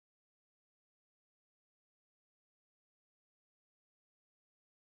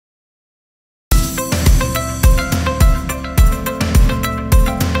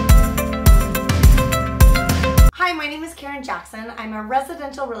Karen Jackson. I'm a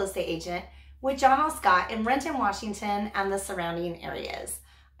residential real estate agent with John L. Scott in Renton, Washington and the surrounding areas.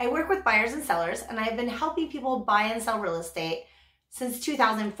 I work with buyers and sellers, and I've been helping people buy and sell real estate since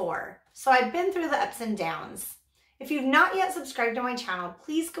 2004. So I've been through the ups and downs. If you've not yet subscribed to my channel,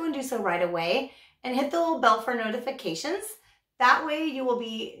 please go and do so right away and hit the little bell for notifications. That way you will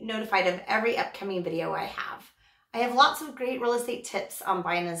be notified of every upcoming video I have. I have lots of great real estate tips on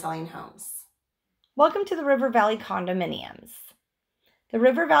buying and selling homes. Welcome to the River Valley Condominiums. The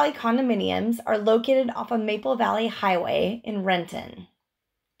River Valley Condominiums are located off of Maple Valley Highway in Renton.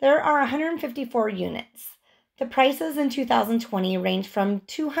 There are 154 units. The prices in 2020 range from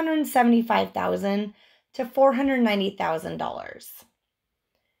 $275,000 to $490,000.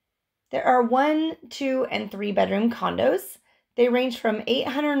 There are 1, 2, and 3 bedroom condos. They range from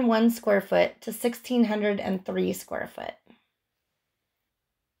 801 square foot to 1,603 square foot.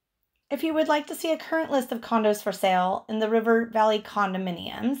 If you would like to see a current list of condos for sale in the River Valley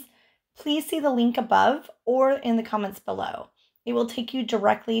Condominiums, please see the link above or in the comments below. It will take you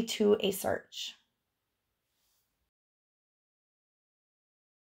directly to a search.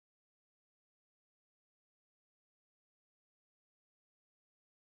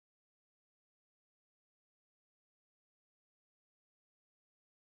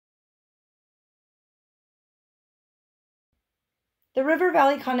 The River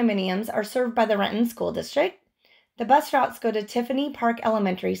Valley Condominiums are served by the Renton School District. The bus routes go to Tiffany Park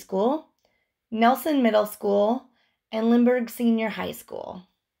Elementary School, Nelson Middle School, and Lindbergh Senior High School.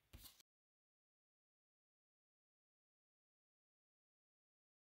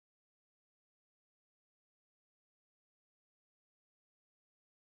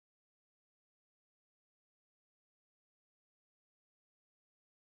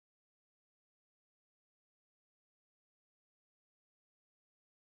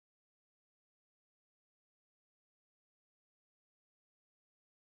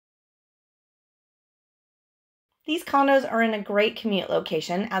 These condos are in a great commute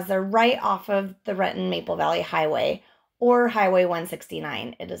location as they're right off of the Renton Maple Valley Highway, or Highway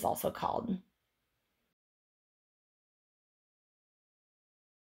 169, it is also called.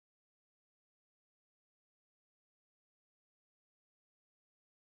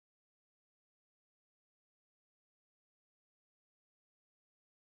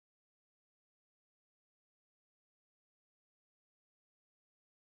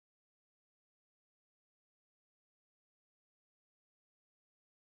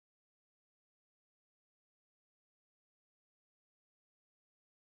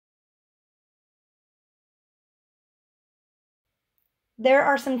 There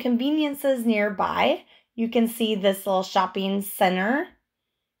are some conveniences nearby. You can see this little shopping center.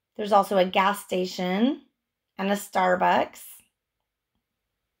 There's also a gas station and a Starbucks.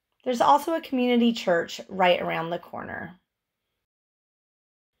 There's also a community church right around the corner.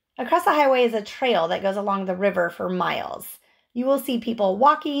 Across the highway is a trail that goes along the river for miles. You will see people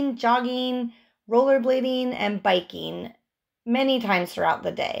walking, jogging, rollerblading, and biking many times throughout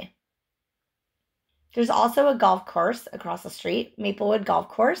the day. There's also a golf course across the street, Maplewood Golf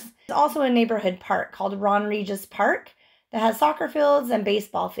Course. There's also a neighborhood park called Ron Regis Park that has soccer fields and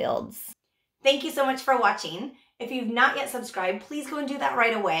baseball fields. Thank you so much for watching. If you've not yet subscribed, please go and do that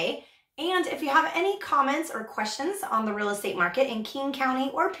right away. And if you have any comments or questions on the real estate market in King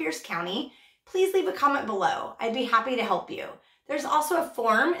County or Pierce County, please leave a comment below. I'd be happy to help you. There's also a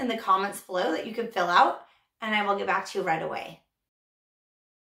form in the comments below that you can fill out, and I will get back to you right away.